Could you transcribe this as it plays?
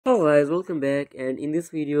Hello guys, welcome back, and in this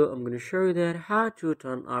video I'm going to show you that how to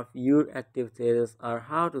turn off your active status or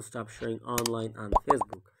how to stop sharing online on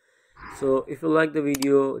Facebook. So if you like the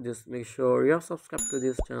video, just make sure you are subscribed to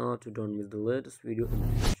this channel to don't miss the latest video in the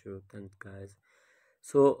future. Thanks guys.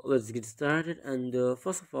 So let's get started, and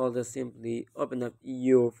first of all, just simply open up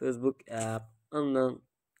your Facebook app and then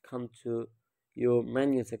come to your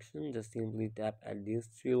menu section. Just simply tap at these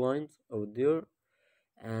three lines over there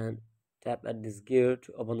and tap at this gear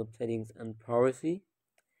to open up settings and privacy.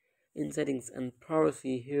 In settings and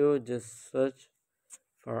privacy, here just search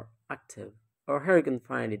for active, or here you can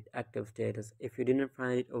find it active status. If you didn't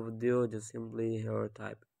find it over there, just simply here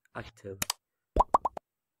type active.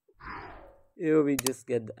 Here we just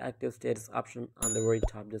get the active status option on the very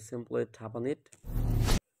top. Just simply tap on it.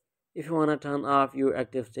 If you want to turn off your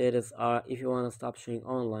active status or if you want to stop sharing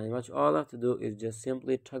online, what you all have to do is just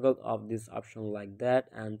simply toggle off this option like that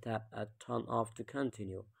and tap at turn off to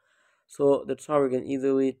continue. So that's how you can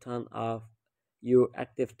easily turn off your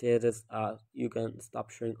active status. You can stop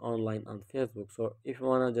sharing online on Facebook. So if you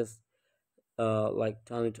want to just like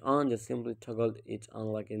turn it on, just simply toggle it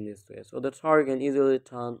on like in this way. So that's how you can easily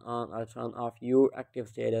turn on or turn off your active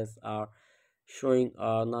status or showing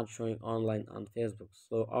or not showing online on Facebook.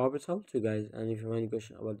 So I hope it's helped you guys, and if you have any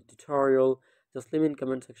question about the tutorial, just leave in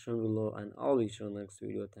comment section below and I'll be sure next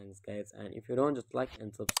video. Thanks guys, and if you don't, just like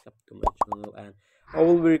and subscribe to my channel, and I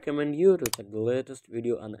will recommend you to check the latest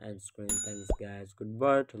video on the end screen. Thanks guys,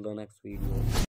 goodbye till the next video.